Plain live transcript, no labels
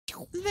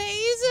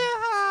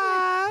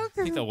I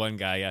think the one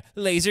guy,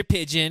 laser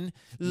pigeon,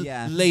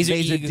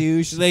 laser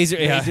douche,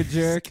 laser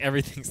jerk,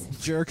 everything's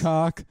jerk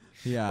hawk.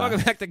 Yeah.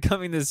 Welcome back to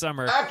Coming This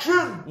Summer.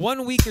 Action!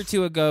 1 week or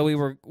two ago, we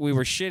were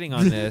shitting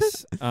on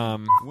this.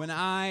 When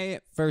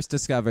I first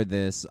discovered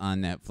this on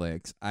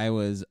Netflix, I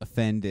was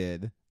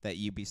offended that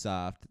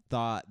Ubisoft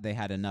thought they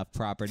had enough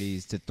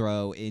properties to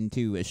throw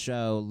into a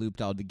show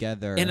looped all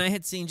together. And I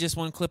had seen just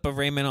one clip of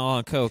Rayman all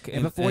on coke.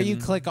 And before you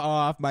click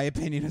off, my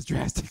opinion has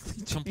drastically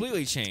changed.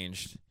 Completely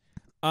changed.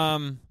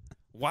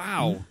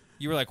 Wow.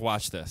 You were like,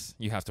 watch this.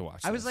 You have to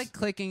watch this. I was like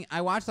clicking.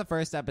 I watched the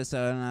first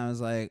episode, and I was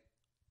like,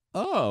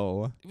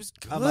 oh. It was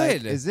good. I'm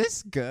like, is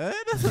this good?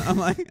 I'm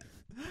like,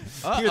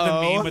 uh-oh. You're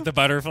the meme with the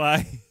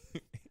butterfly.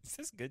 Is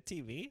this good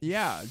TV?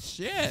 Yeah,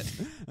 shit.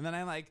 And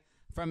then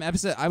from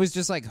episode, I was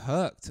just like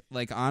hooked.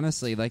 Like,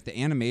 honestly, like the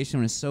animation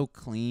was so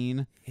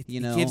clean. It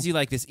gives you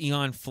like this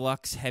Eon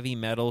Flux heavy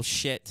metal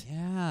shit.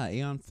 Yeah,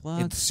 Eon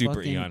Flux. It's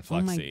super Eon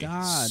Fluxy. Oh my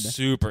god.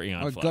 Super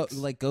Eon Flux.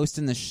 Like Ghost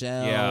in the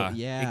Shell.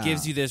 Yeah. It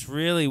gives you this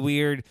really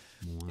weird.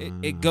 Wow.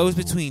 It goes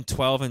between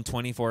 12 and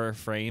 24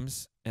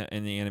 frames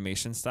in the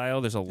animation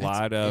style. There's a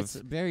lot of it's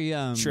very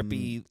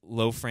trippy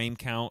low frame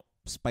count.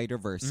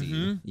 Spider-Verse-y.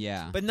 Mm-hmm.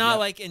 Yeah. But not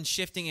like in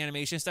shifting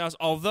animation styles.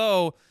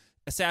 Although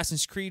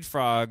Assassin's Creed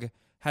Frog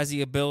has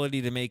the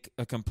ability to make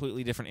a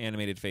completely different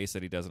animated face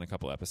that he does in a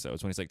couple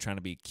episodes. When he's like trying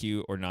to be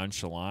cute or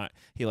nonchalant,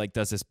 he like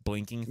does this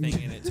blinking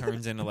thing and it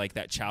turns into like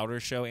that Chowder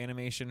Show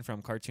animation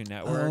from Cartoon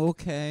Network. Oh,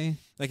 okay.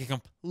 Like it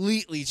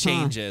completely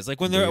changes. Like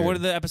when one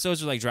of the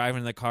episodes are like driving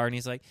in the car and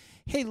he's like,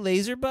 "Hey,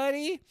 laser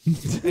buddy,"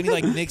 and he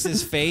like nicks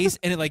his face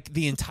and it like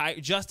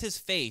just his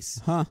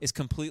face is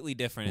completely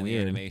different in the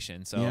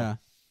animation. So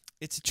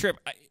it's a trip.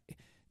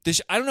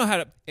 I don't know how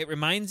to. It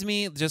reminds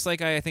me, just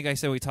like I think I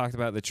said we talked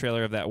about the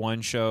trailer of that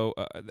one show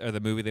or the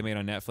movie they made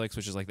on Netflix,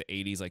 which is like the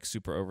 80s, like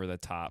super over the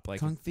top, like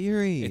Kung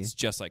Fury. It's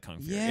just like Kung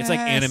Fury. Yes. It's like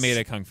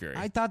animated Kung Fury.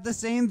 I thought the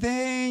same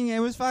thing. It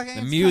was fucking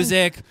the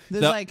music.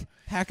 There's like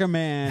Hacker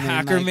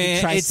Man,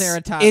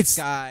 Triceratops it's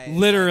guy.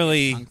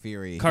 Literally Kung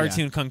Fury,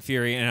 cartoon Kung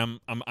Fury, and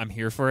I'm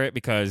here for it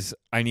because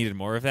I needed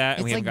more of that,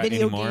 and we haven't like got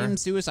any more. Video game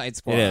Suicide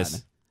Squad. It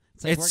is.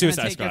 It's like it's we're Suicide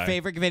gonna take Squad. your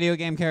favorite video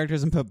game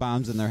characters and put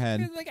bombs in their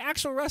head. It's like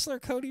actual wrestler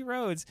Cody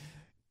Rhodes.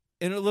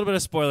 And a little bit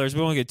of spoilers. We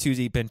won't get too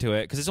deep into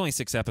it because it's only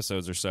 6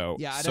 episodes or so.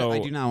 Yeah, I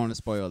do not want to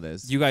spoil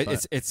this. You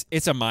guys,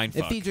 it's a mind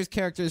fuck. It features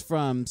characters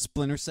from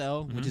Splinter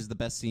Cell, which is the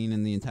best scene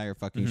in the entire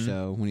fucking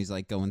show when he's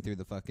like going through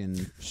the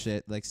fucking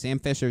shit. Like Sam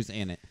Fisher's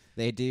in it.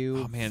 They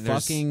do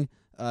fucking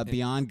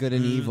Beyond Good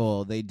and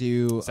Evil. They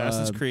do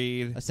Assassin's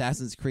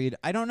Creed.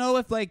 I don't know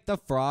if like the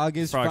frog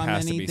is from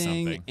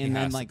anything and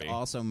then like be.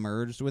 Also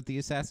merged with the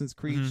Assassin's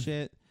Creed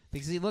shit.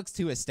 Because he looks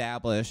too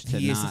established to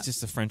he not isn't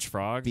just a French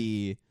frog.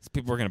 Be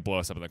people are gonna blow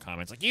us up in the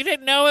comments like you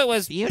didn't know it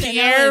was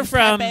Pierre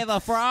from Pepe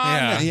the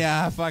Frog.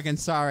 Yeah, fucking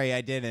sorry,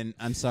 I didn't.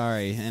 I'm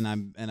sorry, and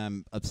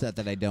I'm upset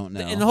that I don't know.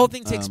 And the whole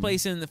thing takes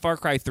place in the Far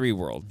Cry 3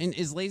 world. And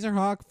is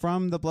Laserhawk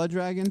from the Blood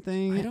Dragon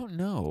thing? I don't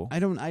know.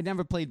 I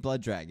never played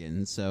Blood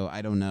Dragon, so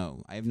I don't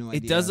know. I have no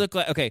idea. It does look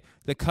like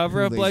the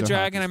cover of Blood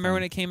Dragon. I remember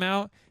when it came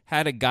out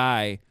had a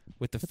guy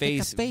with the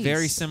face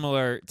very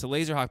similar to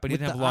Laserhawk, but he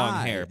didn't have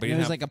long hair. But it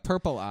was like a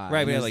purple eye.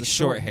 Right, but he had like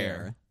short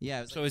hair.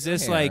 Yeah. So is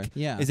this like?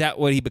 Yeah. Is that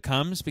what he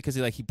becomes? Because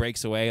he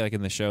breaks away like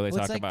in the show. They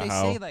talk about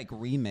how they say like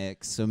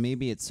remix. So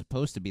maybe it's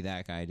supposed to be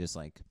that guy just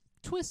like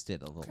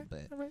twisted a little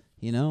bit. Right.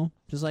 You know,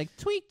 just like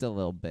tweaked a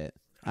little bit.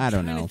 I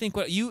don't know. I think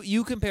what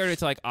you compared it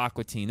to like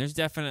Aqua Teen. There's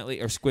definitely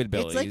or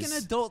Squidbillies. It's like an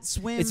Adult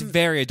Swim. It's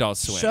very Adult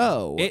Swim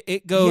show.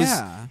 It goes.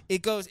 Yeah.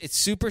 It goes. It's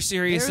super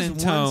serious in tone.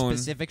 There's one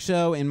specific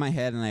show in my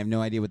head, and I have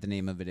no idea what the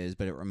name of it is,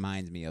 but it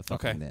reminds me of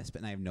fucking this.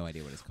 But I have no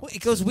idea what it's called. Well,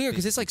 it goes weird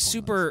because it's like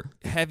super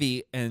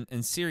heavy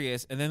and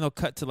serious, and then they'll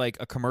cut to like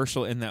a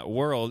commercial in that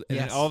world, and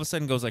then all of a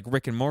sudden goes like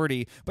Rick and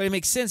Morty. But it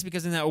makes sense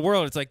because in that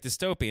world it's like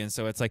dystopian.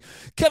 So it's like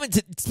coming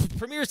to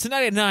premieres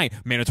tonight at 9.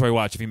 Mandatory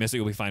watch. If you miss it,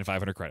 you'll be fined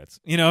 500 credits.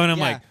 You know, and I'm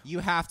like, you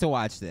have to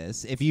watch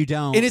this. If you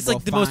don't, and it's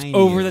like the most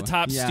over the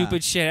top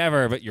stupid shit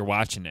ever, but you're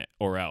watching it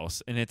or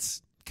else, and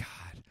it's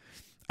God,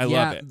 I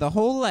love it. The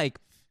whole like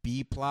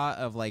B plot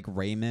of like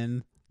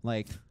Rayman,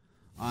 like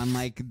on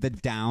like the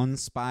down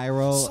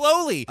spiral,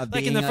 slowly,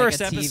 like in the first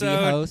like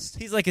episode,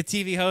 he's like a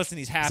TV host and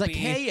he's happy. He's like,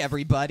 "Hey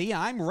everybody,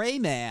 I'm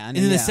Rayman." And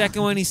then the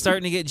second one, he's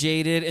starting to get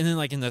jaded, and then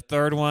like in the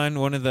third one,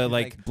 one of the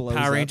like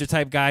Power Ranger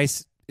type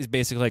guys is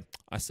basically like,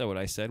 "I said what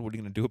I said. What are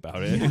you gonna do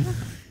about it?"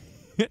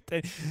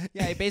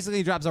 Yeah, he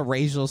basically drops a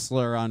racial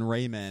slur on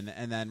Rayman,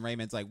 and then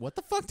Rayman's like, "What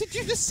the fuck did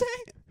you just say?"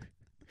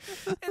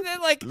 And then,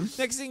 like,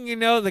 next thing you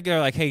know,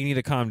 they're like, "Hey, you need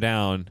to calm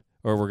down,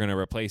 or we're gonna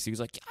replace you." He's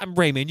like, "I'm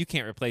Rayman, you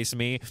can't replace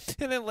me."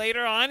 And then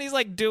later on, he's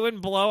like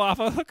doing blow off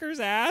a hooker's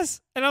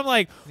ass, and I'm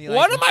like,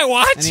 "What am I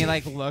watching?" And he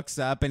like looks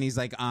up, and he's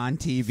like on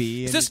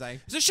TV, and he's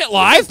like, "Is this shit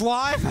live?" Is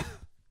live?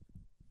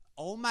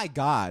 Oh my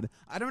god!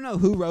 I don't know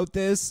who wrote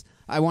this.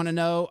 I want to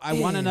know. I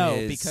want to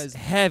know because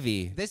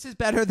heavy. This is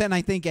better than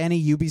I think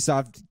any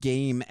Ubisoft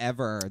game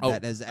ever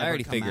that has ever. I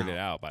already come figured out. it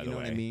out. By the way,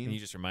 what I mean? And you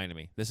just reminded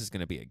me. This is going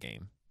to be a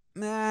game.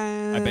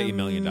 I bet you $1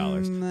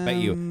 million. Bet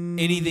you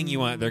anything you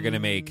want, they're going to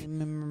make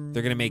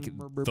They're gonna make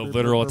the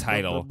literal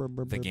title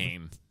the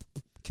game.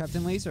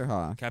 Captain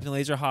Laserhawk. Captain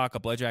Laserhawk, a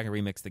Blood Dragon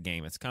remix. The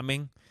game. It's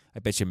coming. I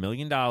bet you $1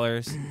 million.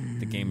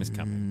 The game is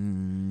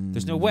coming.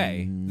 There's no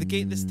way.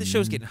 The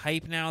show's getting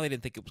hype now. They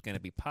didn't think it was going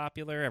to be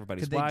popular.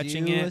 Everybody's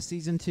watching it. A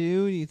season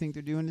 2? Do you think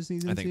they're doing a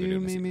season 2? I think they're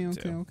doing maybe. a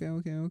season 2.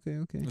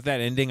 Okay. With that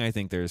ending, I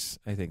think they're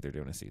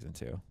doing a season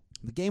 2.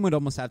 The game would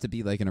almost have to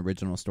be like an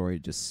original story,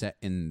 just set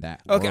in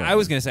that. Okay, world. I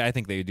was going to say I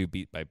think they do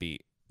beat by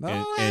beat,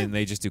 Oh, and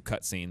they just do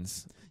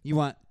cutscenes. You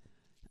want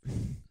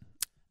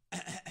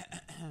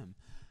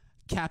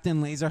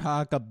Captain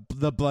Laserhawk,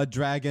 the Blood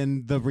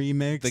Dragon, the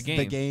remix,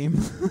 the game.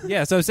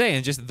 Yeah, so I'm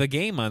saying just the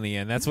game on the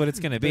end. That's what it's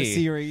going to be. The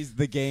series,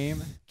 the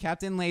game.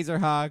 Captain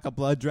Laserhawk, a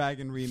Blood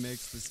Dragon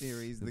remix, the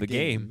series, the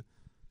game.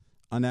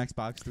 On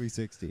Xbox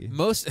 360.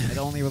 It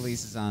only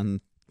releases on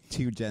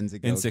 2 gens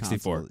ago. In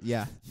 64. Console.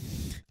 Yeah.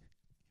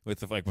 With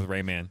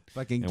Rayman.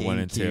 Fucking GameCube. 1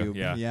 and 2.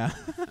 Yeah.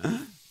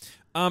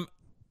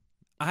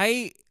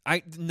 I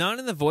none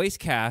in the voice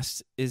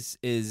cast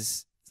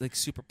is like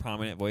super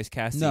prominent voice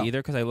cast either,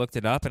 because I looked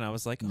it up and I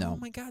was like, oh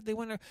my god, they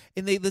went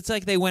and it's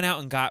like they went out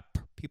and got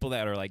people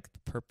that are like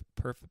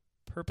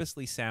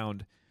purposely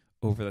sound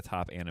over the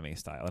top anime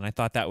style, and I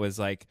thought that was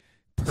like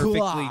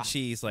perfectly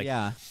cheese. Like,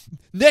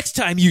 next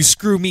time you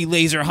screw me,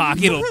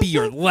 Laserhawk, it'll be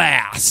your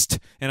last.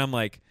 And I'm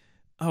like,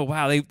 oh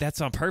wow,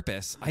 that's on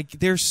purpose.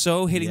 They're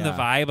so hitting the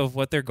vibe of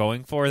what they're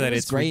going for that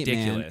it's great,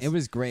 ridiculous. Man. It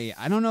was great.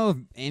 I don't know if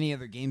any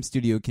other game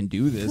studio can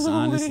do this,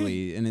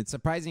 honestly, and it's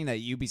surprising that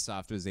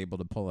Ubisoft was able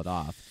to pull it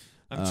off.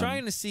 I'm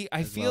trying to see.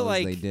 I feel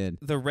like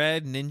the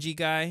red ninja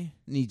guy,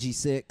 Niji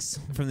 6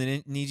 from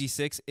the Niji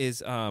 6,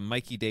 is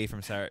Mikey Day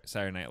from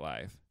Saturday Night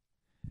Live,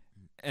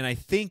 and I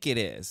think it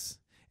is.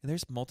 And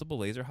there's multiple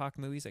Laserhawk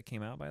movies that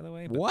came out, by the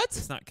way. But what?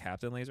 It's not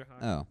Captain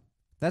Laserhawk. Oh,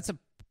 that's a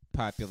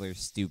popular,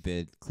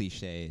 stupid,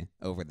 cliche,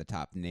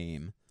 over-the-top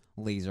name,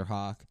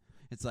 Laserhawk.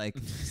 It's like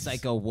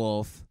Psycho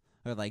Wolf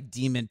or like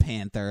Demon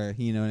Panther.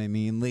 You know what I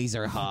mean?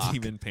 Laserhawk.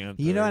 Demon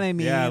Panther. You know what I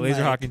mean? Yeah,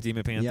 Laserhawk and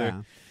Demon Panther.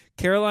 Yeah.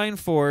 Caroline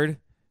Ford,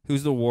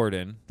 who's the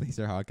warden.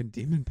 Laserhawk and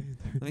Demon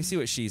Panther. Let me see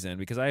what she's in,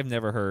 because I've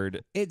never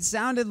heard. It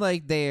sounded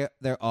like they're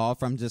all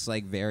from just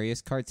like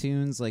various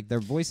cartoons. Like their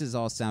voices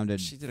all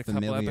sounded She did a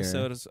familiar. couple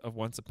episodes of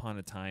Once Upon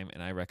a Time,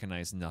 and I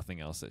recognize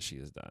nothing else that she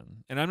has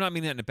done. And I'm not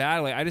meaning that in a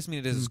bad way. I just mean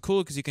it is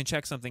cool because you can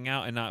check something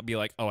out and not be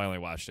like, oh, I only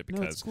watched it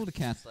because it's cool to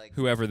cast like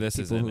whoever this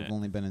is in people who've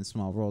only been in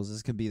small roles.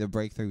 This could be the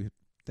breakthrough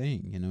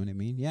thing. You know what I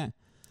mean? Yeah.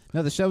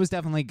 No, the show was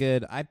definitely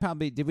good.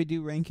 Did we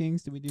do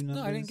rankings? Did we do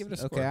numbers? No, I didn't give it a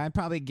score. Okay, I'd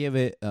probably give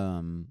it.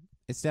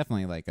 It's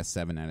definitely like a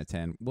 7 out of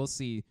 10. We'll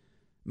see.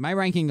 My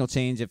ranking will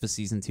change if a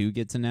season 2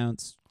 gets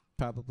announced.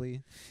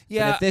 Probably.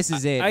 Yeah. But if this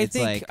is it, I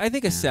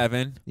think a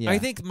 7. Yeah. I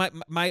think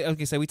my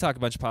okay. So we talked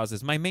a bunch of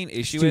positives. My main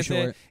issue with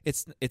it,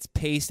 it's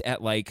paced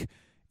at like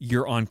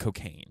you're on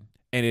cocaine,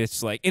 and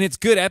it's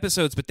good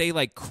episodes, but they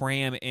like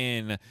cram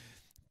in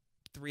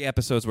 3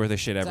 episodes worth of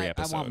shit every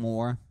episode. I want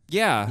more.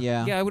 Yeah.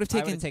 I would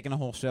have taken a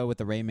whole show with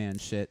the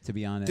Rayman shit. To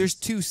be honest, there's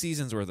 2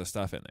 seasons worth of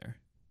stuff in there.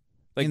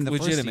 Like in the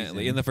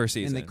legitimately in the first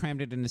season, and they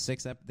crammed it into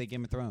 6 the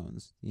Game of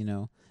Thrones. You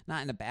know,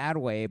 not in a bad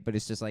way, but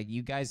it's just like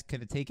you guys could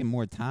have taken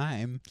more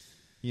time.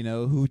 You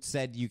know, who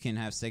said you can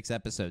have 6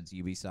 episodes?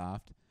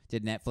 Ubisoft.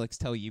 Did Netflix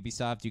tell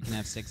Ubisoft you can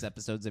have 6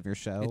 episodes of your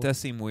show? It does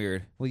seem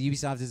weird. Well,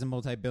 Ubisoft is a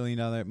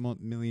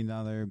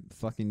multi-million-dollar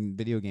fucking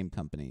video game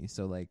company,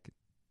 so like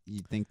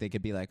you'd think they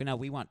could be like, no,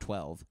 we want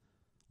 12.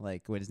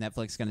 Like, what is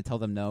Netflix going to tell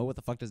them no? What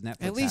the fuck does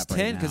Netflix? At least have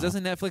 10, because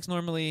doesn't Netflix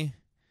normally?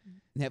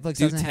 Netflix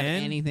doesn't have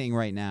anything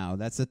right now.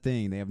 That's the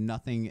thing. They have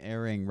nothing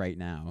airing right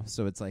now.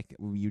 So it's like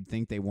you'd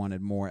think they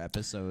wanted more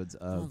episodes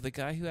of. Oh, the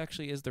guy who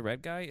actually is the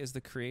red guy is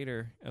the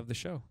creator of the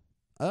show.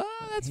 Oh,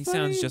 that's he funny.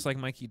 sounds just like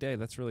Mikey Day.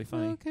 That's really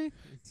funny. Oh, okay.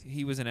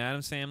 He was in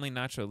Addams Family,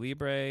 Nacho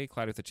Libre,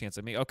 Clyde with a Chance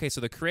of Me. Okay,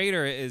 so the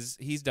creator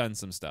he's done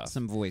some stuff.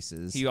 Some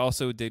voices. He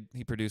also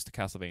he produced the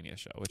Castlevania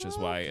show, which is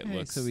why it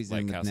looks so he's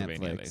like in with Castlevania,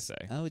 Netflix. they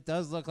say. Oh, it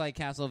does look like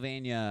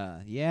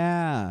Castlevania.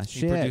 Yeah,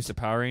 He produced a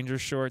Power Rangers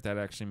short. That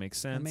actually makes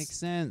sense. That makes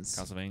sense.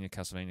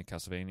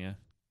 Castlevania.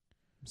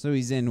 So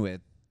he's in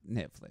with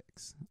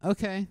Netflix.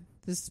 Okay.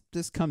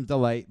 This comes to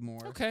light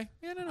more. Okay.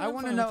 Yeah, no, I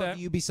want to know if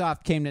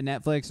Ubisoft came to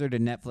Netflix, or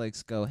did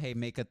Netflix go, hey,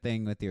 make a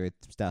thing with your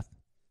stuff.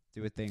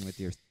 Do a thing with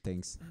your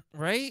things.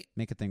 Right?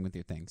 Make a thing with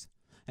your things.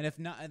 And if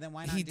not, then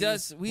why not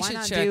We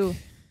should do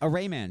a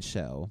Rayman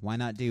show? Why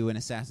not do an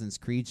Assassin's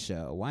Creed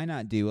show? Why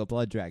not do a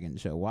Blood Dragon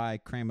show? Why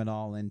cram it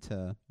all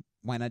into...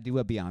 Why not do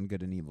a Beyond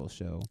Good and Evil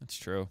show? That's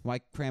true. Why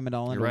cram it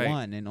all into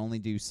one and only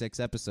do 6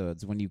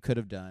 episodes when you could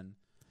have done...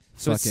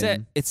 So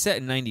it's set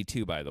in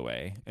 92, by the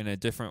way, in a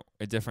different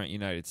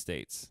United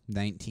States.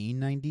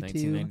 1992?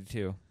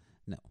 1992.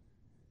 No.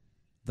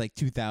 Like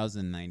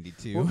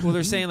 2092. Well,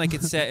 they're saying like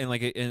it's set in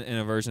like in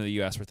a version of the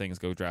U.S. where things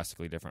go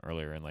drastically different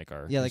earlier in like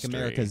our like history.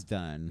 America's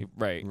done.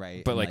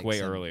 Right. But like way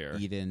earlier.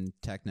 Eden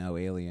techno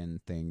alien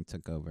thing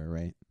took over,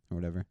 right? Or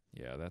whatever.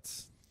 Yeah,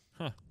 that's...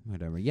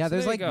 Whatever. Yeah, so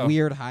there's like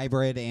weird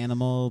hybrid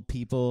animal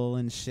people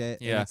and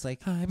shit. Yeah. And it's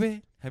like...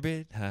 Hybrid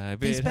hybrid.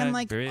 They spend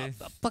like a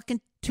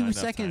fucking 2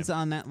 seconds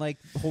on that like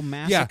whole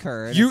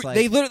massacre. And it's like,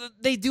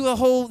 they do a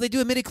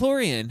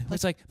midichlorian.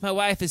 It's like, my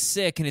wife is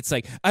sick, and it's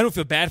like, I don't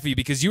feel bad for you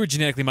because you were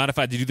genetically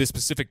modified to do this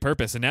specific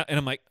purpose, and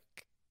I'm like.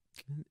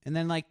 And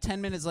then like 10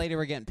 minutes later,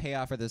 we're getting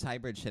payoff for this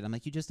hybrid shit. I'm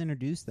like, you just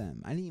introduced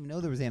them. I didn't even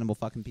know there was animal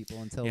fucking people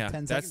until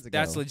 10 seconds ago.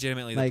 That's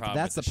legitimately the problem.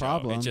 That's the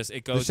problem.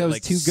 It goes the show's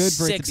like too good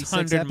for it to be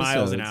 600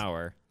 miles an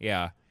hour.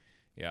 Yeah.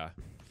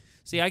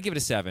 See, I give it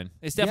a 7.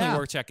 It's definitely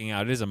worth checking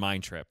out. It is a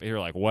mind trip. You're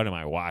like, what am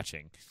I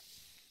watching?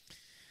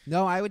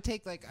 No, I would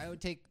take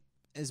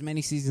as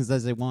many seasons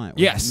as they want.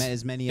 Yes,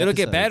 as many. It'll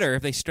episodes. get better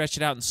if they stretch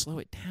it out and slow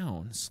it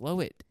down. Slow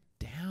it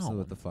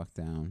the fuck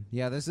down.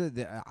 Yeah,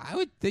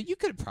 you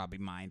could probably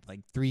mind like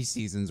 3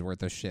 seasons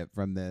worth of shit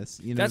from this.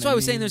 You know, that's why I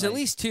was saying there's at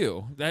least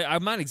 2.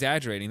 I'm not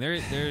exaggerating.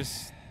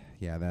 There's.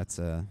 Yeah, that's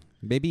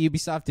maybe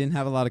Ubisoft didn't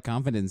have a lot of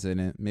confidence in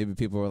it. Maybe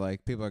people are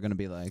going to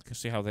be like,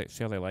 see how they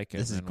like it.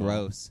 This is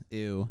gross.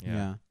 Ew.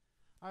 Yeah.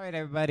 All right,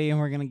 everybody, and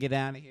we're gonna get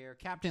out of here.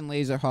 Captain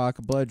Laserhawk,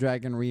 Blood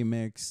Dragon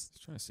remix. I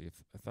was trying to see if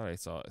I thought I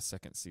saw a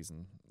second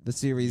season. The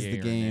series, the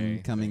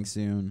game coming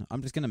soon.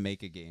 I'm just gonna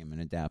make a game and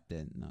adapt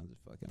it, and I'll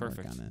just fucking work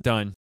on it.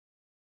 Done.